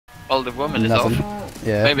Well, the woman Nothing. is off.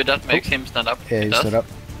 Yeah. Maybe that makes him stand up. Yeah, It he does. stood up.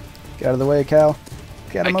 Get out of the way, Cal.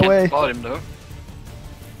 Get out of my way. I can't spot him though.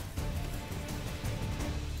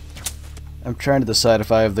 I'm trying to decide if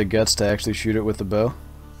I have the guts to actually shoot it with the bow.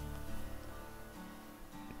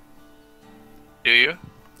 Do you?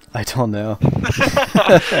 I don't know.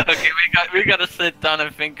 Okay, we gotta sit down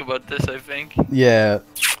and think about this, I think. Yeah.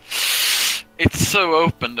 It's so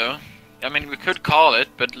open though. I mean, we could call it,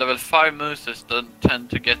 but level 5 mooses don't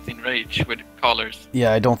tend to get in rage with callers.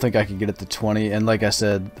 Yeah, I don't think I could get it to 20, and like I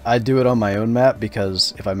said, I do it on my own map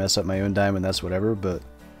because if I mess up my own diamond, that's whatever, but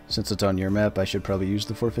since it's on your map, I should probably use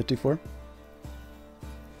the 454.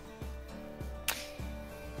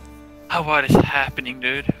 Oh, what is happening,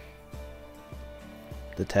 dude?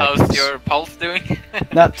 The How's tactics. your pulse doing?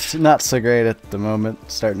 Not so great at the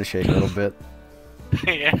moment, starting to shake a little bit.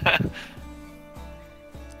 Yeah.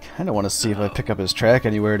 Kinda want to see if I pick up his track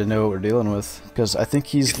anywhere to know what we're dealing with, because I think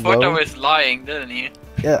he's You thought I low. was lying, didn't you?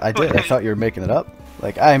 Yeah, I did. I thought you were making it up.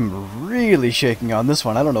 Like, I'm really shaking on this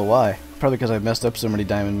one. I don't know why. Probably because I messed up so many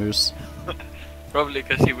diamond moose. Probably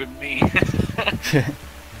because you with me.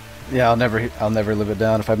 Yeah, I'll never live it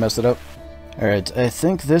down if I mess it up. Alright, I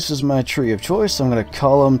think this is my tree of choice. I'm gonna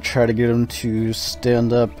call him, try to get him to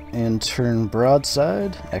stand up and turn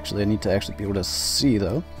broadside. Actually, I need to actually be able to see,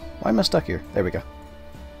 though. Why am I stuck here? There we go.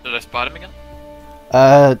 Did I spot him again?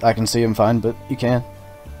 I can see him fine, but you can.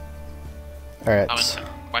 Alright.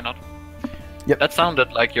 Why not? Yep. That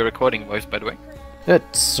sounded like your recording voice, by the way. It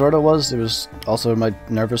sorta was. It was also my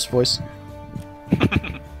nervous voice.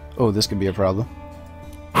 Oh, this could be a problem.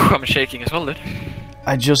 I'm shaking as well, dude.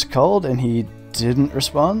 I just called and he didn't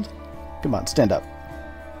respond? Come on, stand up.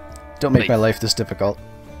 Don't make my life this difficult.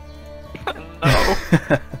 No.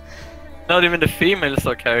 Not even the females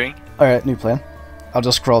are carrying. Alright, new plan. I'll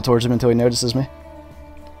just crawl towards him until he notices me.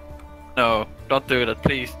 No, don't do that,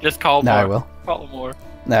 please. Just call more. Nah, I will. Call more.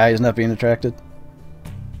 Nah, he's not being attracted.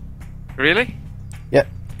 Really? Yep,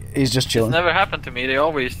 he's just It's chilling. never happened to me. They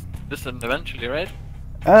always listen eventually, right?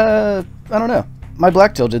 I don't know. My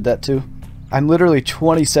blacktail did that too. I'm literally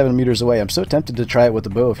 27 meters away. I'm so tempted to try it with the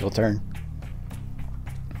bow if he'll turn.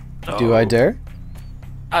 No. Do I dare?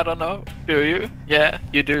 I don't know. Do you? Yeah,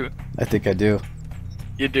 you do. I think I do.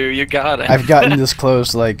 You do. You got it. I've gotten this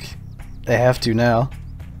close, like, I have to now.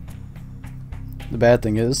 The bad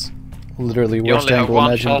thing is, literally you worst only have angle one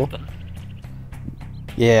imaginable. shot then.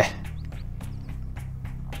 Yeah.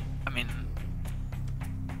 I mean,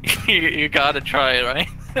 you gotta try it, right?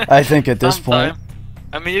 I think at this point. Sometime.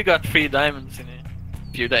 I mean, you got 3 diamonds in a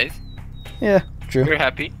few days. Yeah, true. You're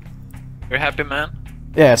happy. You're a happy man.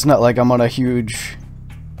 Yeah, it's not like I'm on a huge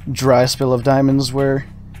dry spill of diamonds where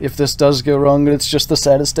if this does go wrong, it's just the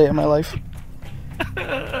saddest day of my life.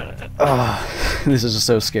 This is just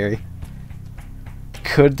so scary.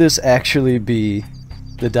 Could this actually be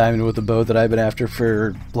the diamond with the bow that I've been after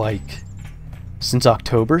for, like, since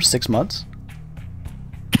October? 6 months?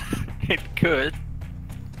 It could.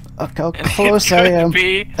 Look how And close it I could am.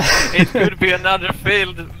 It could be another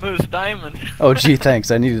failed moose diamond. Oh gee,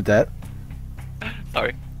 thanks, I needed that.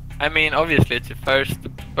 Sorry. I mean, obviously it's your first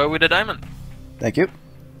bow with a diamond. Thank you.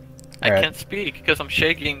 I Alright. can't speak because I'm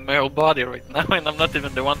shaking my whole body right now and I'm not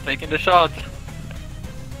even the one taking the shot.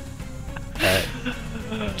 Alright.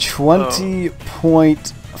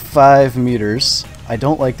 20.5 meters. I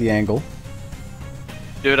don't like the angle.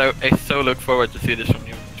 Dude, I so look forward to see this from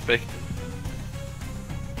your perspective.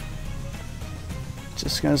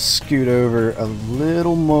 Just gonna scoot over a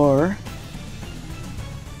little more.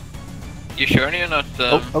 You sure you're not...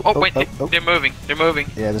 wait, they're moving, they're moving.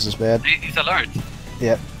 Yeah, this is bad. He's alert.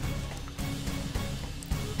 Yep.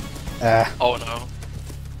 Ah. Oh no.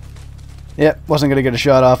 Yep, wasn't gonna get a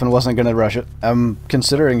shot off and wasn't gonna rush it. I'm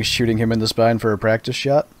considering shooting him in the spine for a practice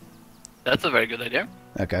shot. That's a very good idea.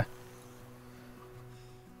 Okay.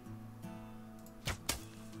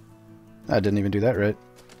 I didn't even do that right.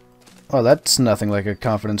 Well, that's nothing like a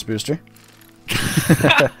confidence booster.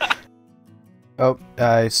 Oh,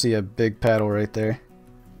 I see a big paddle right there.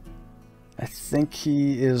 I think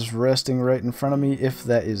he is resting right in front of me. If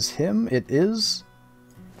that is him, it is.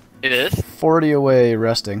 It is? 40 away,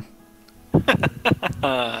 resting.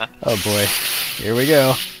 Oh boy. Here we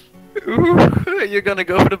go. Ooh, you're gonna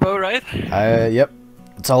go for the bow, right? Yep.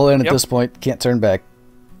 It's all in at Yep. this point. Can't turn back.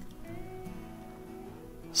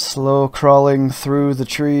 Slow crawling through the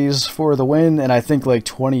trees for the win, and I think like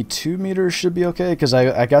 22 meters should be okay, because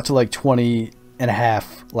I got to like 20 and a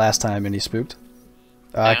half last time and he spooked.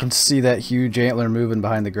 I can see that huge antler moving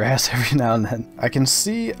behind the grass every now and then. I can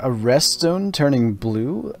see a rest stone turning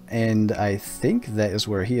blue, and I think that is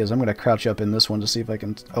where he is. I'm going to crouch up in this one to see if I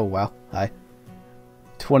can... Oh, wow. Hi.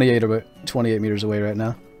 28 meters away right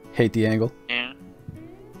now. Hate the angle. Yeah.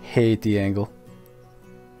 Hate the angle.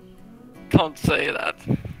 Don't say that.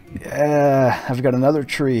 Yeah, I've got another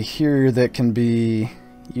tree here that can be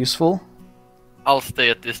useful. I'll stay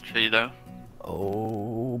at this tree though.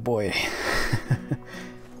 Oh boy.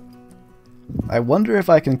 I wonder if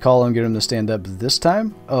I can call and get him to stand up this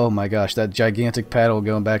time. Oh my gosh, that gigantic paddle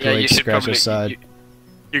going back to like scratch his side.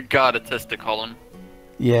 You gotta test the column.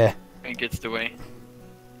 Yeah. It gets the way.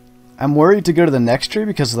 I'm worried to go to the next tree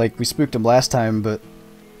because like we spooked him last time, but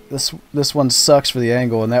this one sucks for the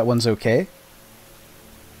angle and that one's okay.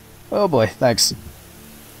 Oh boy, thanks.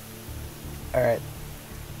 Alright.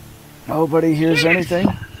 Nobody hears anything?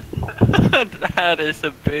 That is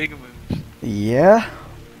a big move. Yeah.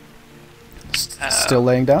 Still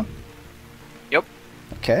laying down? Yep.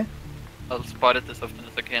 Okay. I'll spot it as often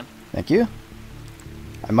as I can. Thank you.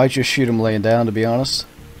 I might just shoot him laying down, to be honest.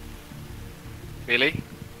 Really?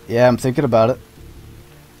 Yeah, I'm thinking about it.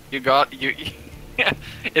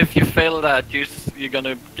 If you fail that, you're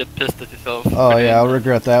gonna get pissed at yourself. Oh yeah, I'll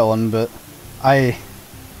regret that one, but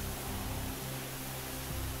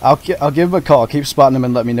I'll give him a call. Keep spotting him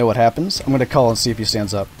and let me know what happens. I'm gonna call and see if he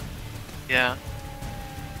stands up. Yeah.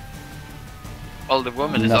 Well, the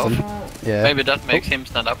woman Nothing. is off. Yeah. Maybe that makes him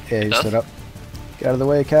stand up. Yeah, he stood up. Get out of the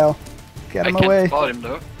way, Cal. Get him I can't away. spot him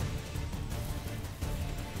though.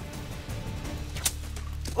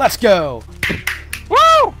 Let's go!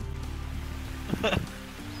 Woo!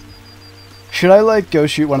 Should I like go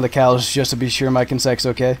shoot one of the cows just to be sure my consec's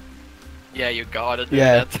okay? Yeah, you gotta do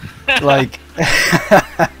Yeah. that. Like.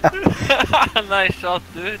 Nice shot,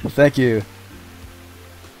 dude. Thank you.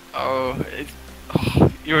 Oh,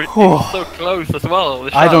 you're so close as well.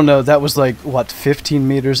 I don't know. That was like what, 15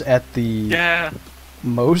 meters at the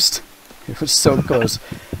most? It was so close.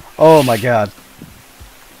 Oh my god.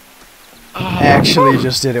 Actually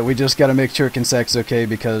just did it. We just gotta make sure consec's okay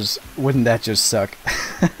because wouldn't that just suck?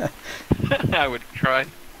 I would cry.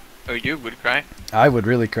 Oh, you would cry? I would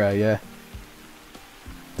really cry, yeah.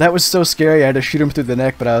 That was so scary. I had to shoot him through the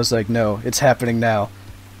neck, but I was like, no, it's happening now.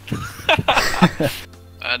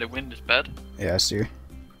 The wind is bad. Yeah, I see her.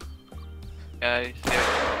 Yeah, I see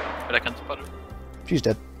her. But I can't spot her. She's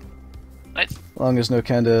dead. Nice. As long as no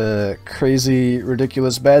kind of crazy,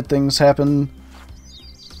 ridiculous bad things happen.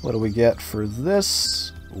 What do we get for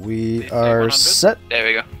this? We are set. There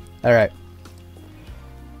we go. Alright.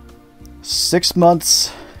 6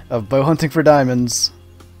 months of bow hunting for diamonds.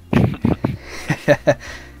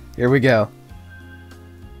 Here we go.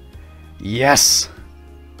 Yes!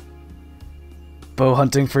 Bow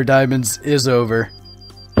hunting for diamonds is over.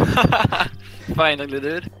 Finally,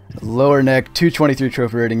 dude. Lower neck, 223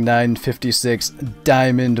 trophy rating, 956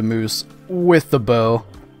 diamond moose with the bow.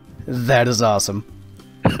 That is awesome.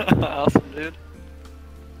 Awesome, dude.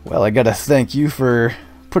 Well, I gotta thank you for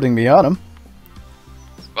putting me on him.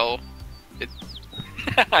 Well,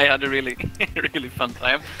 I had a really, really fun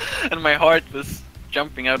time, and my heart was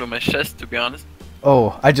jumping out of my chest, to be honest.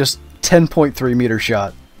 Oh, I just 10.3 meter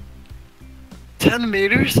shot. 10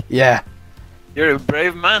 meters? Yeah. You're a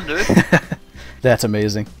brave man, dude. That's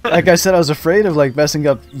amazing. Like I said, I was afraid of like messing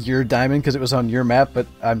up your diamond because it was on your map, but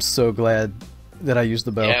I'm so glad that I used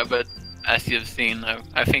the bow. Yeah, but as you've seen,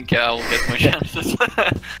 I think I'll get more chances.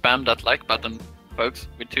 Spam that like button, folks,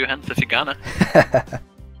 with 2 hands if you're gonna.